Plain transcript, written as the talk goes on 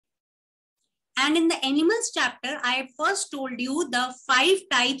And in the animals chapter, I first told you the 5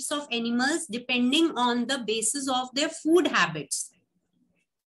 types of animals depending on the basis of their food habits.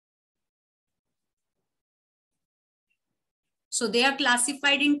 So they are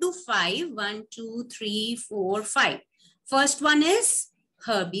classified into 5. 1, 2, 3, 4, 5. First one is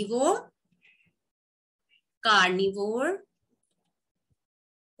herbivore, carnivore,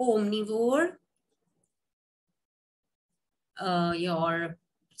 omnivore, your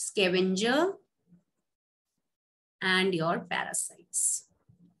scavenger, and your parasites.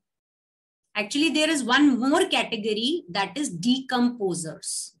 Actually, there is one more category, that is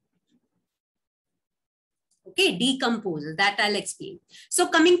decomposers. Okay, decomposers, that I'll explain. So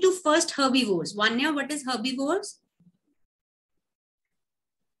coming to first herbivores. Vanya, what is herbivores?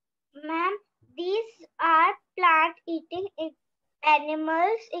 Ma'am, these are plant-eating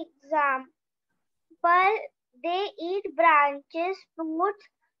animals. Example, they eat branches, fruits,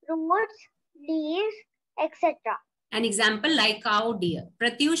 roots, leaves, etc. An example like cow, deer.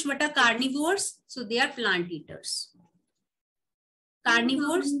 Pratyush, what are carnivores? So they are plant eaters.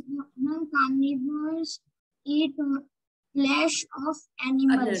 Carnivores? Carnivores eat flesh of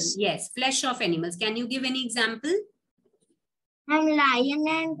animals. Yes, flesh of animals. Can you give any example? Lion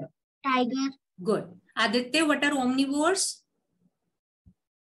and tiger. Good. Aditya, what are omnivores?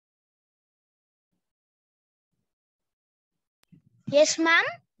 Yes, ma'am.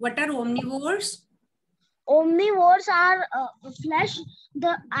 What are omnivores? Omnivores are flesh,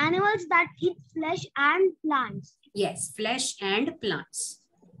 the animals that eat flesh and plants. Yes, flesh and plants.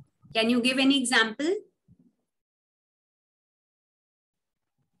 Can you give any example?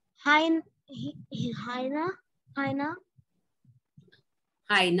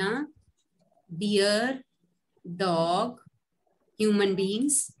 Hyena, deer, dog, human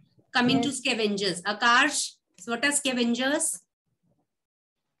beings. Coming to scavengers. Akash, so what are scavengers?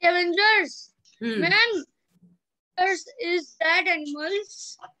 Scavengers. Man, is dead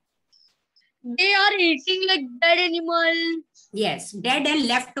animals. They are eating like dead animals. Yes, dead and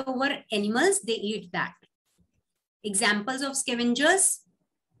leftover animals, they eat that. Examples of scavengers?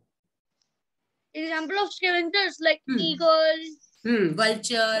 Example of scavengers like eagle,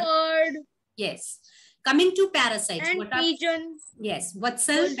 vulture, bird. Yes. Coming to parasites. And what are, pigeon. Yes. What's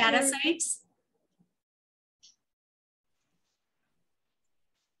parasites?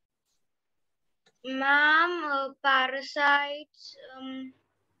 Ma'am, parasites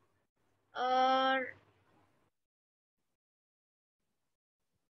are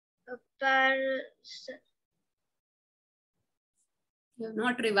You have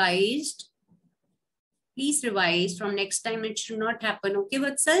not revised. Please revise. From next time, it should not happen. Okay,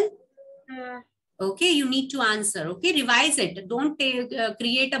 Vatsal? Okay, you need to answer. Okay, revise it. Don't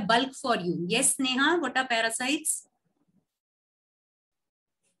create a bulk for you. Yes, Neha, what are parasites?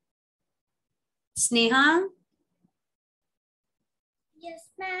 Sneha? Yes,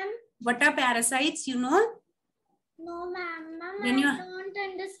 ma'am. What are parasites, you know? No, ma'am. I don't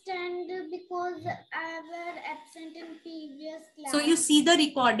understand because I was absent in previous class. So you see the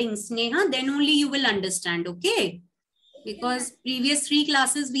recordings, Sneha, then only you will understand, okay? Because previous 3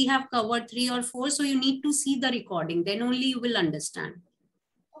 classes we have covered 3 or 4, so you need to see the recording, then only you will understand.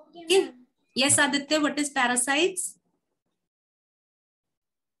 Okay? Yes, Aditya, what is parasites?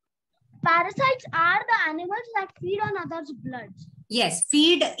 Parasites are the animals that feed on others' blood. Yes,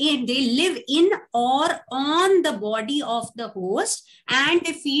 feed in, they live in or on the body of the host and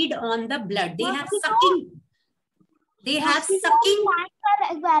they feed on the blood. They have sucking. They have sucking.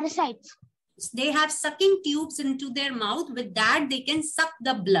 Parasites. They have sucking tubes into their mouth. With that, they can suck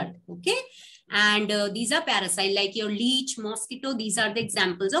the blood. Okay. And these are parasites like your leech, mosquito. These are the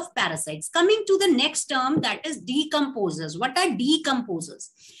examples of parasites. Coming to the next term, that is decomposers. What are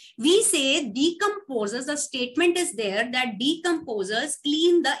decomposers? We say decomposers, the statement is there that decomposers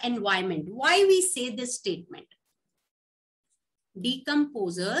clean the environment. Why we say this statement?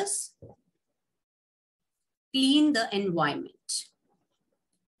 Decomposers clean the environment.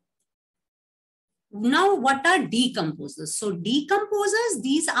 Now, what are decomposers? So decomposers,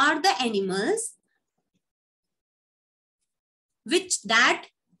 these are the animals that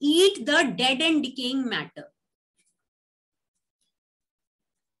eat the dead and decaying matter.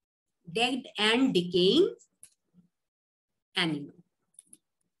 Dead and decaying animal.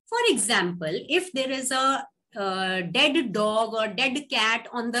 For example, if there is a dead dog or dead cat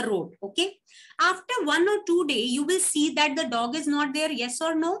on the road, okay, after 1 or 2 days, you will see that the dog is not there, yes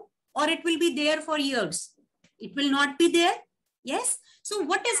or no? Or it will be there for years. It will not be there. Yes. So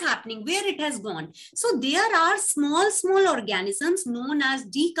what is happening? Where it has gone? So there are small organisms known as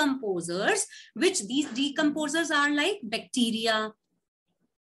decomposers, which these decomposers are like bacteria,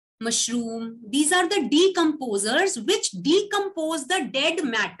 mushroom. These are the decomposers which decompose the dead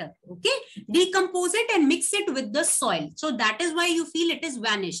matter. Okay, decompose it and mix it with the soil. So that is why you feel it is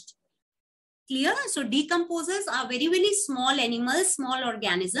vanished. Clear? So decomposers are very, very small animals, small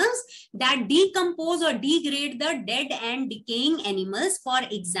organisms that decompose or degrade the dead and decaying animals. For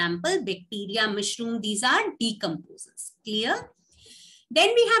example, bacteria, mushroom, these are decomposers. Clear? Then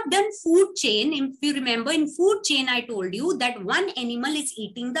we have done food chain. If you remember, in food chain, I told you that one animal is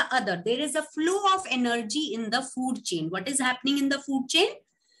eating the other. There is a flow of energy in the food chain. What is happening in the food chain?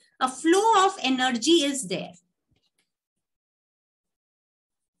 A flow of energy is there.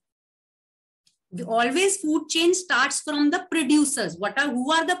 Always food chain starts from the producers.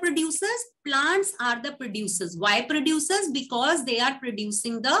 Who are the producers? Plants are the producers. Why producers? Because they are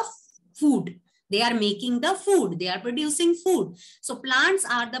producing the food. They are making the food. They are producing food. So plants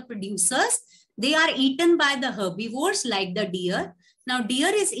are the producers. They are eaten by the herbivores like the deer. Now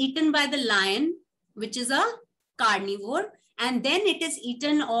deer is eaten by the lion, which is a carnivore. And then it is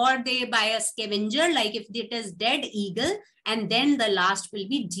eaten by a scavenger, like if it is dead eagle. And then the last will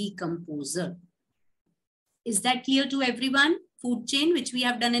be decomposer. Is that clear to everyone? Food chain, which we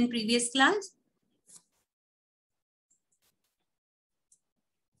have done in previous class.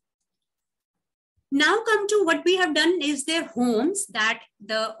 Now come to what we have done is their homes, that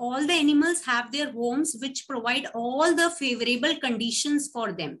all the animals have their homes which provide all the favorable conditions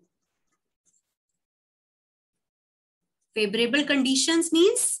for them. Favorable conditions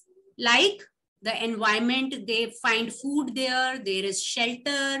means like the environment, they find food there, there is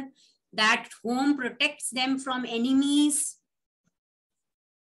shelter, that home protects them from enemies.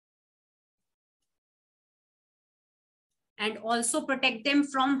 And also protect them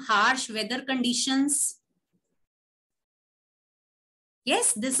from harsh weather conditions.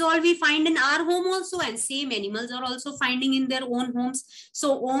 Yes, this is all we find in our home also, and same animals are also finding in their own homes.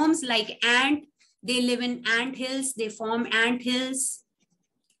 So homes like ant, they live in ant hills, they form ant hills.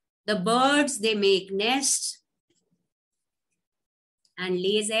 The birds, they make nests and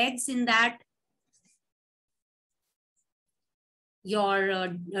lays eggs in that.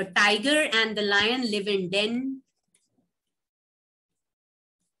 Your tiger and the lion live in den.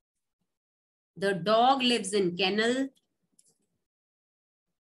 The dog lives in kennel.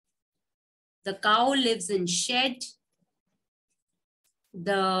 The cow lives in shed.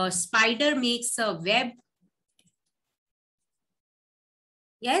 The spider makes a web.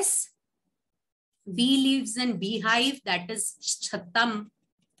 Yes. Bee lives in beehive, that is chattam.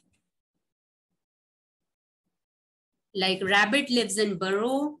 Like rabbit lives in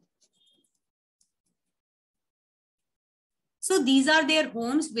burrow. So these are their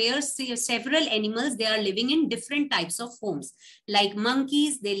homes where several animals, they are living in different types of homes. Like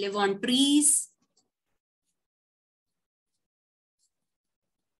monkeys, they live on trees.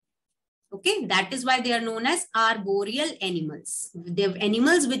 Okay, that is why they are known as arboreal animals. The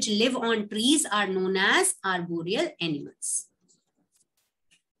animals which live on trees are known as arboreal animals.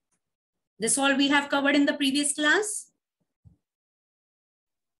 This all we have covered in the previous class.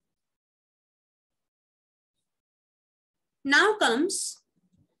 Now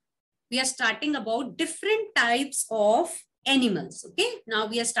we are starting about different types of animals. Okay, now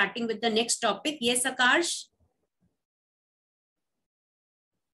we are starting with the next topic. Yes, Akash?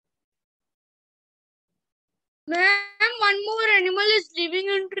 Ma'am, one more animal is living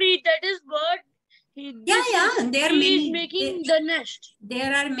in tree, that is bird. Yeah, there are many. Is making the nest.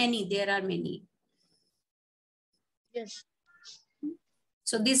 There are many. Yes.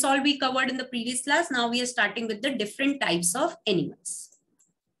 So this all we covered in the previous class. Now we are starting with the different types of animals.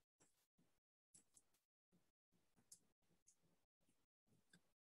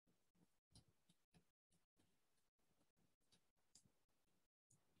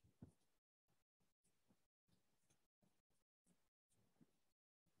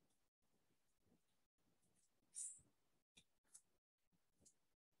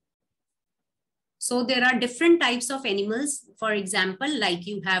 So there are different types of animals. For example, like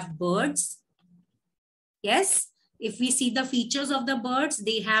you have birds. Yes, if we see the features of the birds,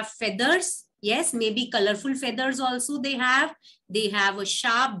 they have feathers. Yes, maybe colorful feathers also they have. They have a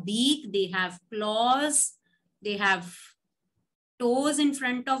sharp beak. They have claws. They have toes in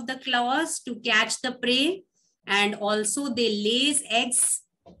front of the claws to catch the prey. And also they lays eggs.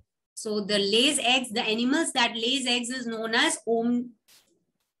 So the lays eggs, the animals that lays eggs is known as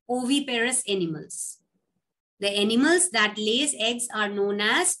oviparous animals. The animals that lays eggs are known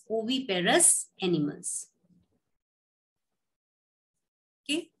as oviparous animals.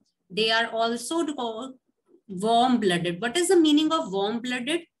 Okay. They are also called warm-blooded. What is the meaning of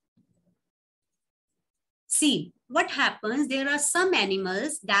warm-blooded? See, what happens, there are some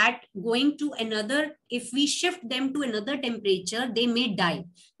animals that going to another, if we shift them to another temperature, they may die.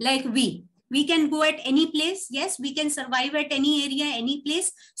 Like we can go at any place. Yes, we can survive at any area, any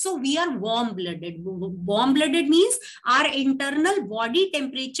place. So we are warm-blooded. Warm-blooded means our internal body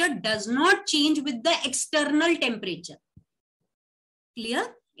temperature does not change with the external temperature.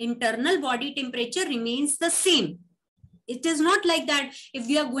 Clear? Internal body temperature remains the same. It is not like that if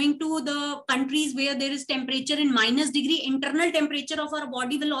we are going to the countries where there is temperature in -degree, internal temperature of our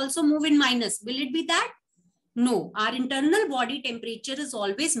body will also move in minus. Will it be that? No, our internal body temperature is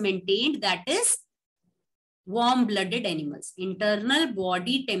always maintained. That is warm-blooded animals. Internal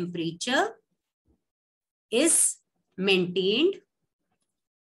body temperature is maintained.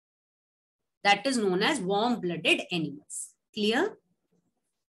 That is known as warm-blooded animals. Clear?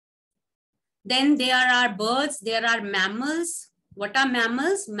 Then there are birds, there are mammals. What are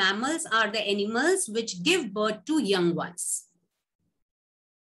mammals? Mammals are the animals which give birth to young ones.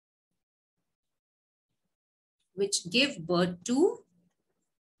 Which give birth to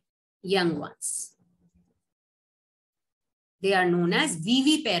young ones. They are known as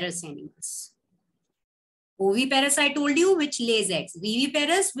viviparous animals. Oviparous, I told you, which lays eggs.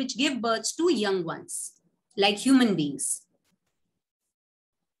 Viviparous, which give birth to young ones, like human beings.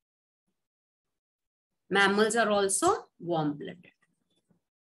 Mammals are also warm-blooded.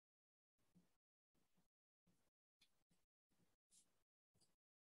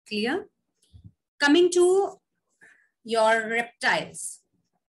 Clear? Coming to your reptiles.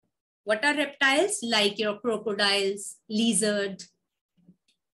 What are reptiles? Like your crocodiles, lizard.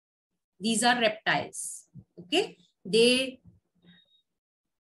 These are reptiles. Okay? They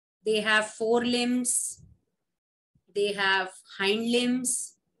have 4 limbs. They have hind limbs.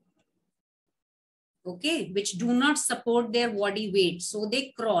 Okay, which do not support their body weight. So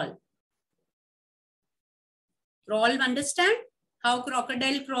they crawl. Crawl, understand? How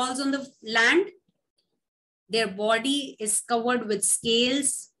crocodile crawls on the land? Their body is covered with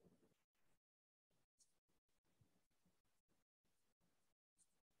scales.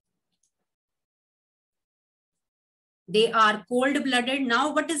 They are cold-blooded.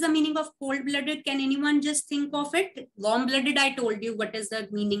 Now, what is the meaning of cold-blooded? Can anyone just think of it? Warm-blooded, I told you what is the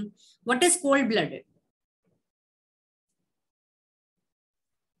meaning. What is cold-blooded?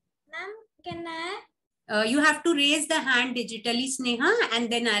 Ma'am, can I? You have to raise the hand digitally, Sneha, and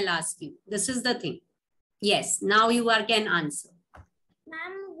then I'll ask you. This is the thing. Yes, now you can answer.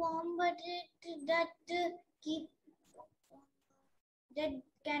 Ma'am, warm-blooded that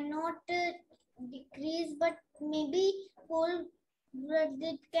cannot decrease, but maybe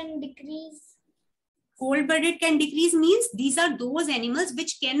cold-blooded can decrease. Cold-blooded can decrease means these are those animals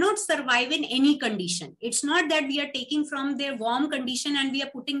which cannot survive in any condition. It's not that we are taking from their warm condition and we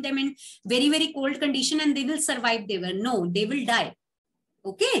are putting them in very, very cold condition and they will survive there. No, they will die.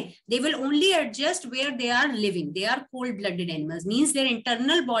 Okay, they will only adjust where they are living. They are cold-blooded animals, means their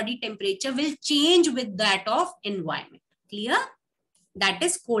internal body temperature will change with that of environment. Clear? That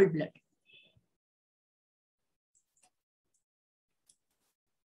is cold-blooded.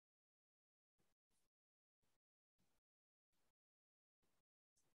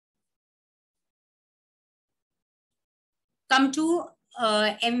 Come to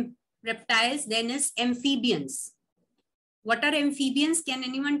reptiles, then is amphibians. What are amphibians? Can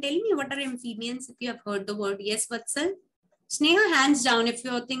anyone tell me what are amphibians if you have heard the word? Yes, Vatsal? Sneha, hands down. If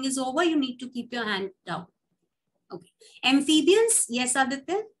your thing is over, you need to keep your hand down. Okay. Amphibians, yes,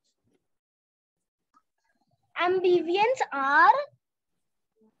 Aditya? Amphibians are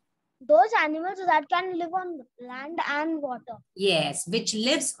those animals that can live on land and water. Yes, which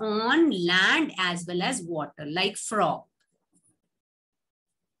lives on land as well as water, like frog.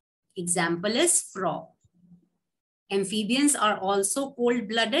 Example is frog. Amphibians are also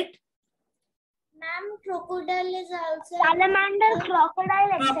cold-blooded. Ma'am, crocodile is also... Salamander,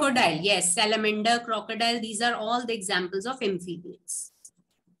 crocodile, etc. Crocodile, yes. Salamander, crocodile. These are all the examples of amphibians.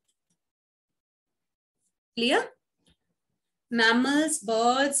 Clear? Mammals,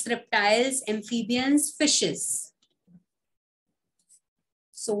 birds, reptiles, amphibians, fishes.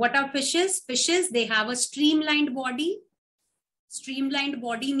 So what are fishes? Fishes, they have a streamlined body. Streamlined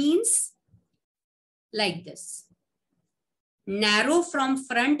body means like this. Narrow from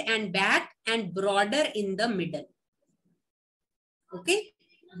front and back and broader in the middle. Okay.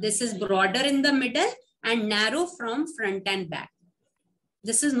 This is broader in the middle and narrow from front and back.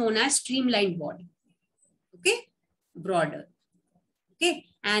 This is known as streamlined body. Okay. Broader. Okay.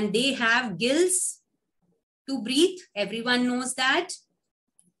 And they have gills to breathe. Everyone knows that.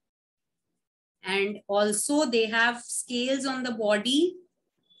 And also they have scales on the body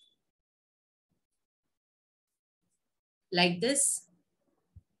like this.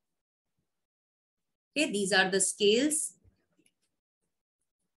 Okay, these are the scales.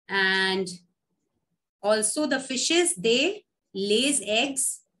 And also the fishes, they lays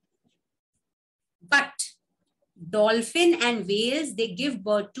eggs, but dolphin and whales, they give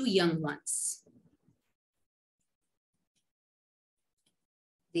birth to young ones.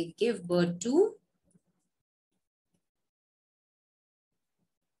 They give birth to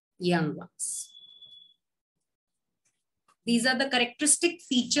young ones. These are the characteristic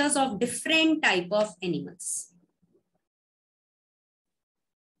features of different type of animals.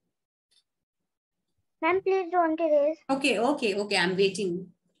 Ma'am, please don't erase. Okay, I'm waiting.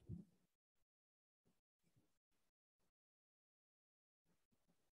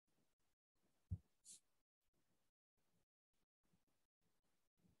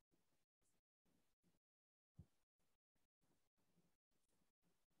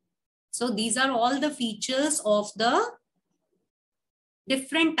 So these are all the features of the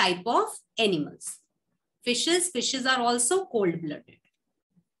different type of animals. Fishes are also cold-blooded.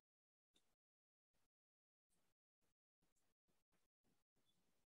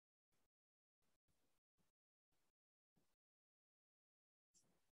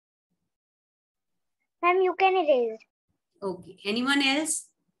 Ma'am, you can erase. Okay, anyone else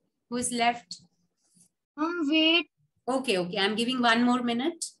who is left? Wait. Okay, I'm giving 1 more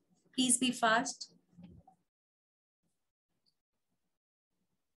minute. Please be fast.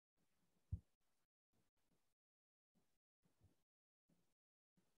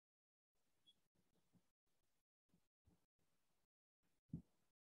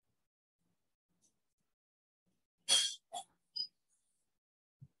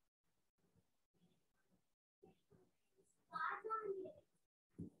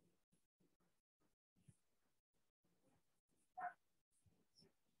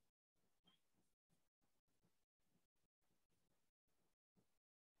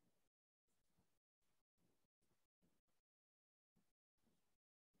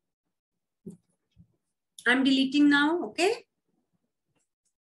 I'm deleting now, okay?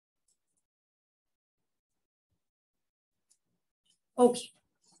 Okay,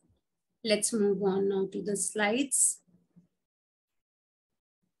 let's move on now to the slides.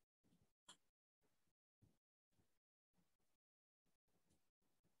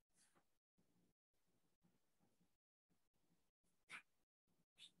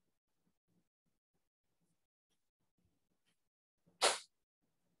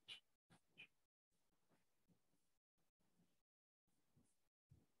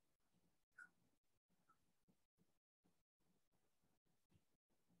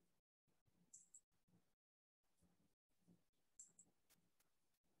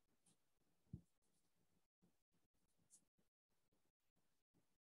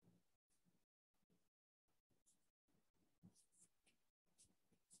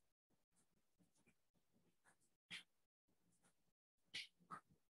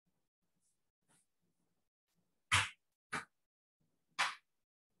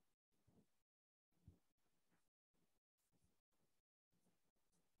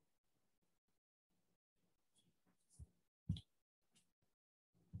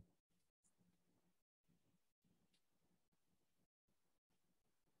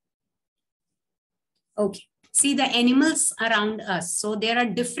 Okay, see the animals around us. So there are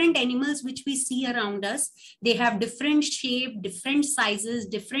different animals which we see around us. They have different shape, different sizes,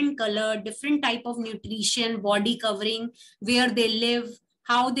 different color, different type of nutrition, body covering, where they live,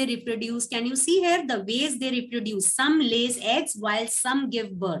 how they reproduce. Can you see here the ways they reproduce? Some lays eggs while some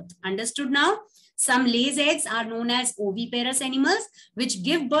give birth. Understood now? Some lays eggs are known as oviparous animals, which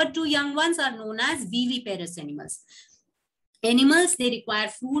give birth to young ones are known as viviparous animals. Animals, they require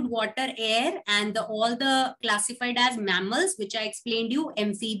food, water, air, and all the classified as mammals, which I explained you,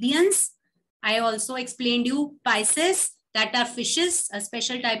 amphibians. I also explained you pisces, that are fishes, a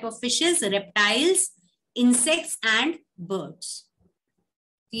special type of fishes, reptiles, insects, and birds.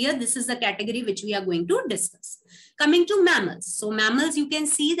 Here, this is the category which we are going to discuss. Coming to mammals. So mammals, you can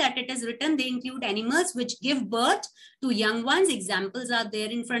see that it is written, they include animals which give birth to young ones. Examples are there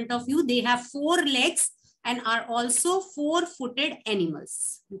in front of you. They have 4 legs and are also 4-footed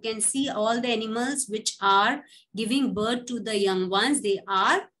animals. You can see all the animals which are giving birth to the young ones. They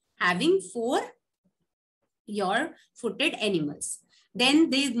are having 4-footed animals.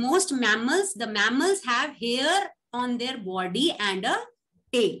 Then most mammals, the mammals have hair on their body and a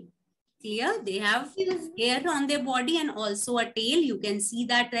tail. Clear? They have hair on their body and also a tail. You can see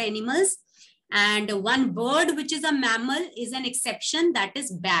that the animals. And one bird which is a mammal is an exception, that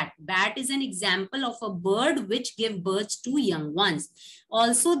is bat. Bat is an example of a bird which give birth to young ones.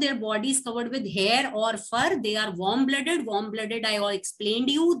 Also, their body is covered with hair or fur. They are warm-blooded. Warm-blooded, I all explained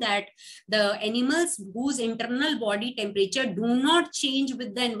you that the animals whose internal body temperature do not change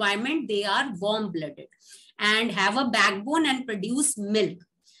with the environment, they are warm-blooded and have a backbone and produce milk.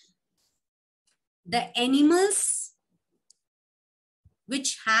 The animals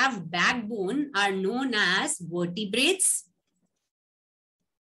which have backbone are known as vertebrates,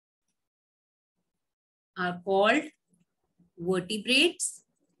 are called vertebrates,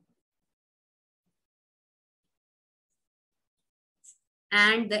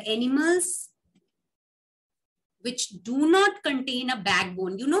 and the animals which do not contain a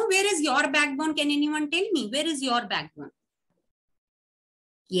backbone. You know, where is your backbone? Can anyone tell me? Where is your backbone?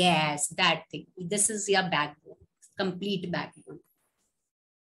 Yes, that thing. This is your backbone, complete backbone.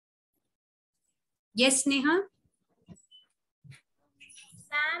 Yes, Neha?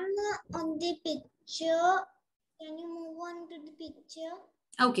 Ma'am, on the picture, can you move on to the picture?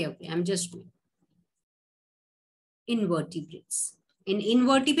 Okay, I'm just doing. Invertebrates. In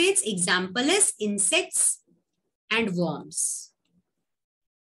invertebrates, example is insects and worms.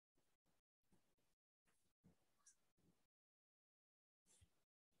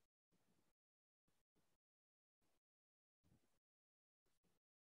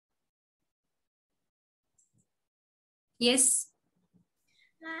 Yes.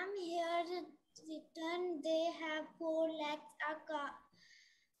 Ma'am, here it's written they have 4 legs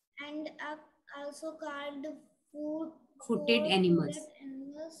and are also called footed animals.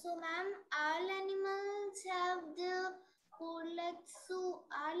 So, ma'am, all animals have the 4 legs, so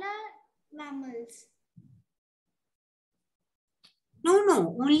all are mammals.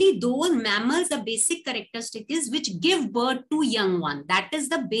 No, only those mammals, the basic characteristic is which give birth to young one. That is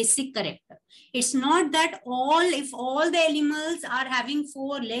the basic character. It's not that if all the animals are having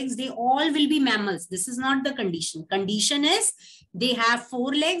 4 legs, they all will be mammals. This is not the condition. Condition is they have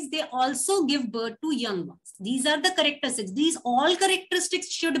 4 legs. They also give birth to young ones. These are the characteristics. These all characteristics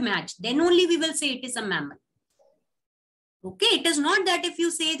should match. Then only we will say it is a mammal. Okay, it is not that if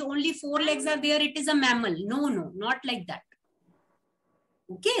you say only 4 legs are there, it is a mammal. No, not like that.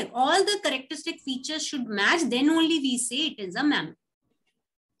 Okay, all the characteristic features should match, then only we say it is a mammal.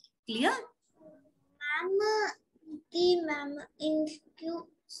 Clear? Ma'am,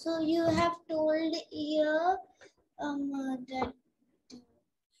 so you have told here that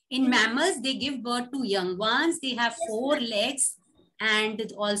in mammals, they give birth to young ones. They have 4 legs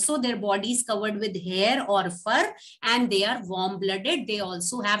and also their body is covered with hair or fur and they are warm-blooded. They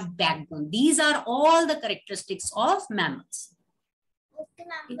also have backbone. These are all the characteristics of mammals. Okay,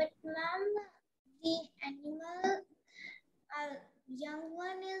 ma'am. But ma'am, the animal young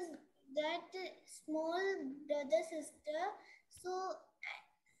one is that small brother sister. So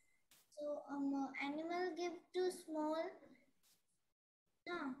animal give to small.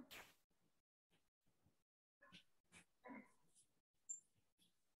 No.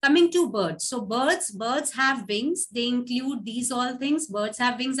 Coming to birds. So birds have wings. They include these all things. Birds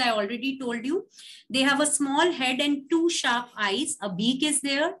have wings. I already told you. They have a small head and 2 sharp eyes. A beak is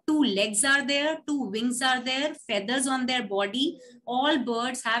there. 2 legs are there. 2 wings are there. Feathers on their body. All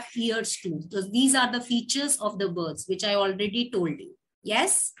birds have ears too. So these are the features of the birds, which I already told you.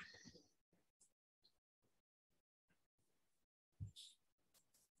 Yes.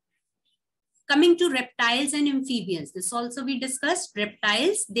 Coming to reptiles and amphibians, this also we discussed.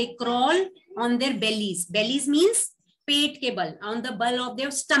 Reptiles, they crawl on their bellies. Bellies means पेट के बल, on the ball of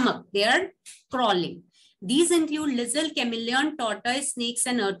their stomach, they are crawling. These include lizard, chameleon, tortoise, snakes,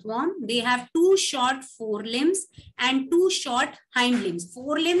 and earthworm. They have 2 short forelimbs and 2 short hind limbs.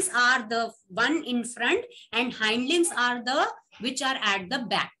 Forelimbs are the one in front and hind limbs are the which are at the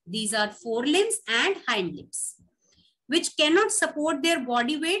back. These are forelimbs and hind limbs, which cannot support their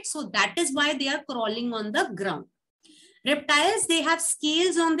body weight. So that is why they are crawling on the ground. Reptiles, they have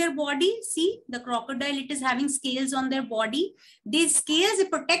scales on their body. See, the crocodile, it is having scales on their body. These scales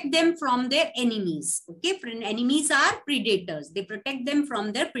protect them from their enemies. Okay, enemies are predators. They protect them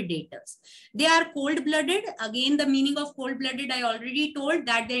from their predators. They are cold-blooded. Again, the meaning of cold-blooded, I already told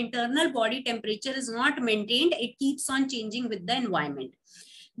that their internal body temperature is not maintained. It keeps on changing with the environment.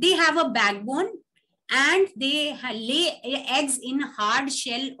 They have a backbone. And they lay eggs in hard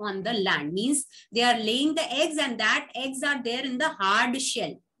shell on the land. Means they are laying the eggs and that eggs are there in the hard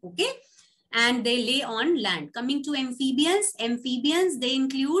shell. Okay. And they lay on land. Coming to amphibians. Amphibians, they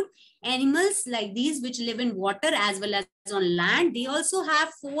include animals like these which live in water as well as on land. They also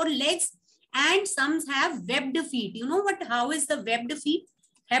have 4 legs and some have webbed feet. You know what? How is the webbed feet?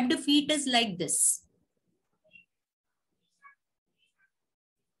 Webbed feet is like this.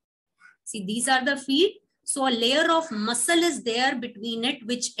 See, these are the feet. So a layer of muscle is there between it,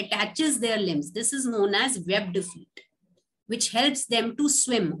 which attaches their limbs. This is known as webbed feet, which helps them to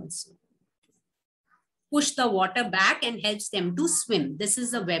swim also. Push the water back and helps them to swim. This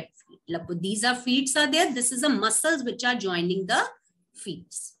is a webbed feet. These are feet are there. This is the muscles which are joining the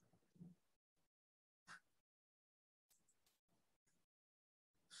feet.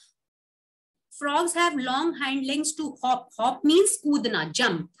 Frogs have long hind legs to hop. Hop means kudna,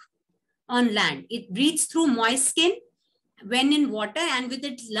 jump on land. It breathes through moist skin when in water and with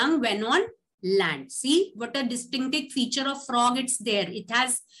its lung when on land. See what a distinctive feature of frog it's there. It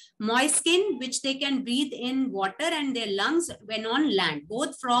has moist skin which they can breathe in water and their lungs when on land.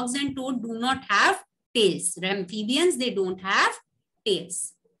 Both frogs and toad do not have tails. Amphibians, they don't have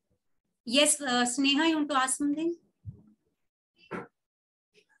tails. Yes, Sneha, you want to ask something?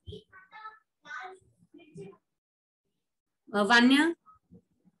 Vanya?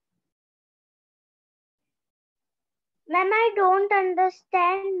 Ma'am, I don't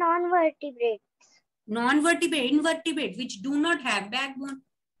understand non-vertebrates. Non-vertebrate, invertebrate, which do not have backbone.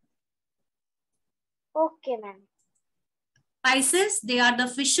 Okay, ma'am. Pisces, they are the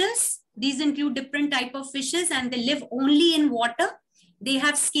fishes. These include different type of fishes and they live only in water. They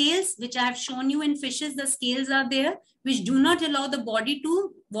have scales, which I have shown you in fishes. The scales are there, which do not allow the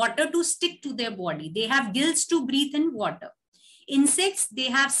water to stick to their body. They have gills to breathe in water. Insects, they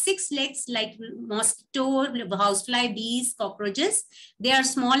have 6 legs like mosquito, housefly, bees, cockroaches. They are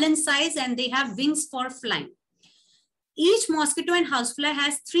small in size and they have wings for flying. Each mosquito and housefly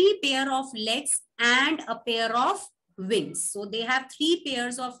has 3 pair of legs and a pair of wings. So they have 3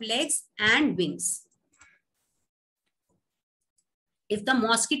 pairs of legs and wings. If the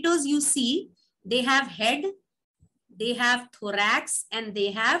mosquitoes you see, they have head, they have thorax, and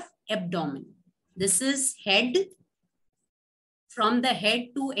they have abdomen. This is head. From the head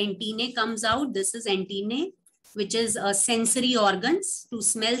to antennae comes out. This is antennae, which is a sensory organs to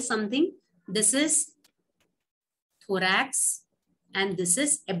smell something. This is thorax, and this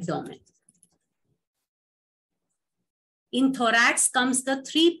is abdomen. In thorax comes the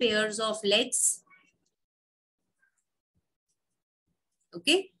 3 pairs of legs.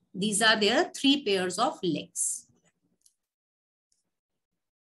 Okay, these are their 3 pairs of legs.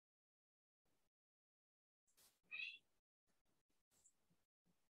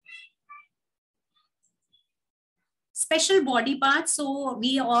 Special body parts. So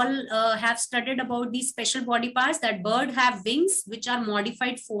we all have studied about these special body parts. That bird have wings, which are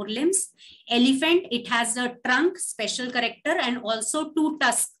modified forelimbs. Elephant, it has a trunk, special character, and also 2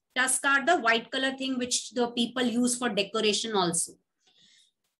 tusks. Tusks are the white color thing which the people use for decoration also.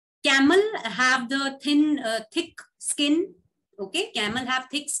 Camel have the thick skin. Okay, camel have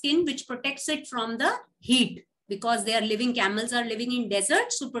thick skin which protects it from the heat. Because they are living, camels are living in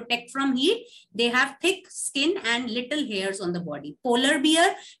deserts, to protect from heat, they have thick skin and little hairs on the body. Polar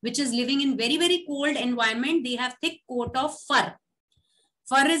bear, which is living in very, very cold environment, they have thick coat of fur.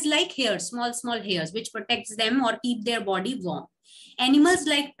 Fur is like hairs, small, small hairs, which protects them or keep their body warm. Animals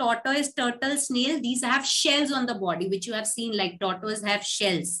like tortoise, turtle, snail, these have shells on the body, which you have seen, like tortoise have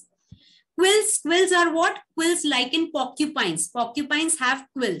shells. Quills, quills are what? Quills like in porcupines. Porcupines have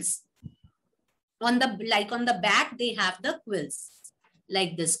quills. On the back, they have the quills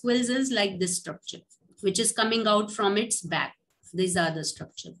like this. Quills is like this structure, which is coming out from its back. These are the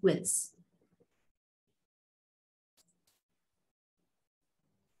structure, quills.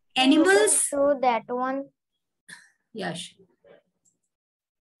 Animals. So that one. Yeah.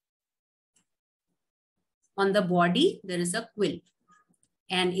 On the body, there is a quill.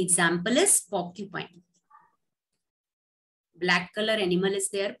 An example is porcupine. Black color animal is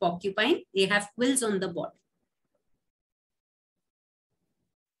there, porcupine. They have quills on the body.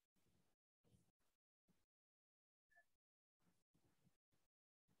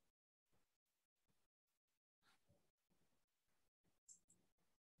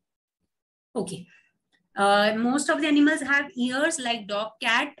 Okay. Most of the animals have ears like dog,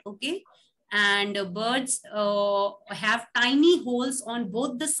 cat. Okay. And birds have tiny holes on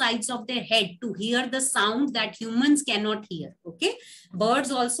both the sides of their head to hear the sound that humans cannot hear. Okay.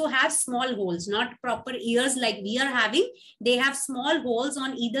 Birds also have small holes, not proper ears like we are having. They have small holes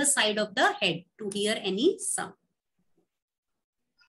on either side of the head to hear any sound.